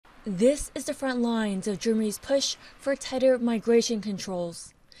This is the front lines of Germany's push for tighter migration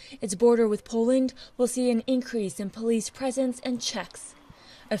controls. Its border with Poland will see an increase in police presence and checks.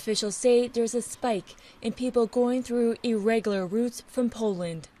 Officials say there's a spike in people going through irregular routes from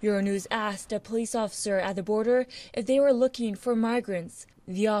Poland. Euronews asked a police officer at the border if they were looking for migrants.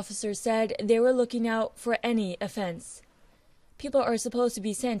 The officer said they were looking out for any offense. People are supposed to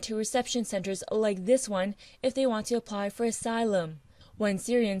be sent to reception centers like this one if they want to apply for asylum. One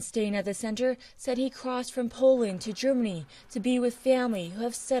Syrian staying at the center said he crossed from Poland to Germany to be with family who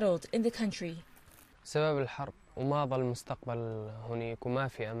have settled in the country. بسبب الحرب وما ظل مستقبل هناك وما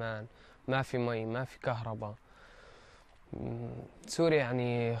في أمان، ما في مي، ما في كهرباء. سوريا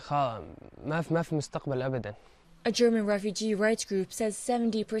يعني ما في مستقبل أبداً. A German refugee rights group says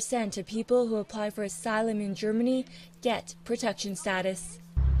 70% of people who apply for asylum in Germany get protection status.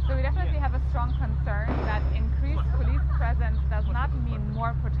 So we definitely have a strong concern that increased police presence does not mean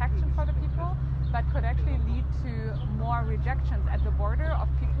more protection for the people, but could actually lead to more rejections at the border of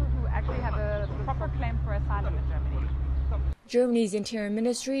people who actually have a proper claim for asylum in Germany. Germany's Interior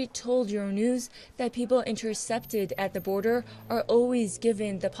Ministry told Euronews that people intercepted at the border are always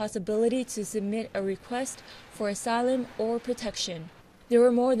given the possibility to submit a request for asylum or protection. There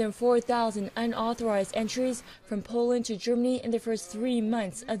were more than 4,000 unauthorized entries from Poland to Germany in the first 3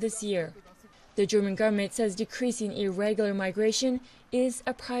 months of this year. The German government says decreasing irregular migration is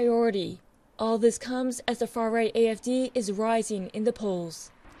a priority. All this comes as the far-right AfD is rising in the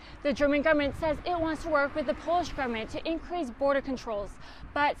polls. The German government says it wants to work with the Polish government to increase border controls,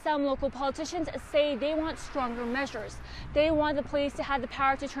 but some local politicians say they want stronger measures. They want the police to have the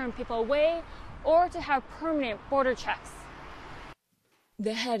power to turn people away or to have permanent border checks.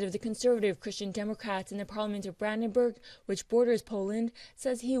 The head of the conservative Christian Democrats in the Parliament of Brandenburg, which borders Poland,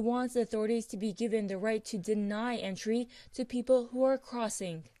 says he wants the authorities to be given the right to deny entry to people who are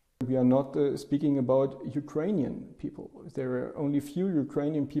crossing. We are not speaking about Ukrainian people. There are only few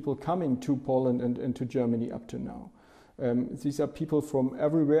Ukrainian people coming to Poland and to Germany up to now. These are people from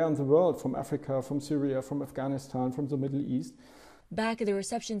everywhere in the world, from Africa, from Syria, from Afghanistan, from the Middle East. Back at the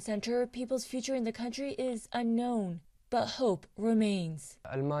reception center, people's future in the country is unknown, but hope remains.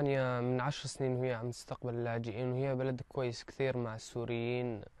 ألمانيا من 10 سنين وهي عم تستقبل اللاجئين وهي بلد كويس كثير مع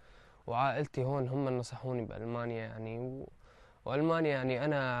السوريين وعائلتي هون هم نصحوني بألمانيا يعني وألمانيا يعني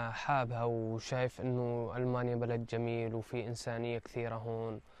أنا حابها وشايف إنه ألمانيا بلد جميل وفي إنسانية كثيرة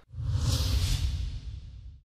هون.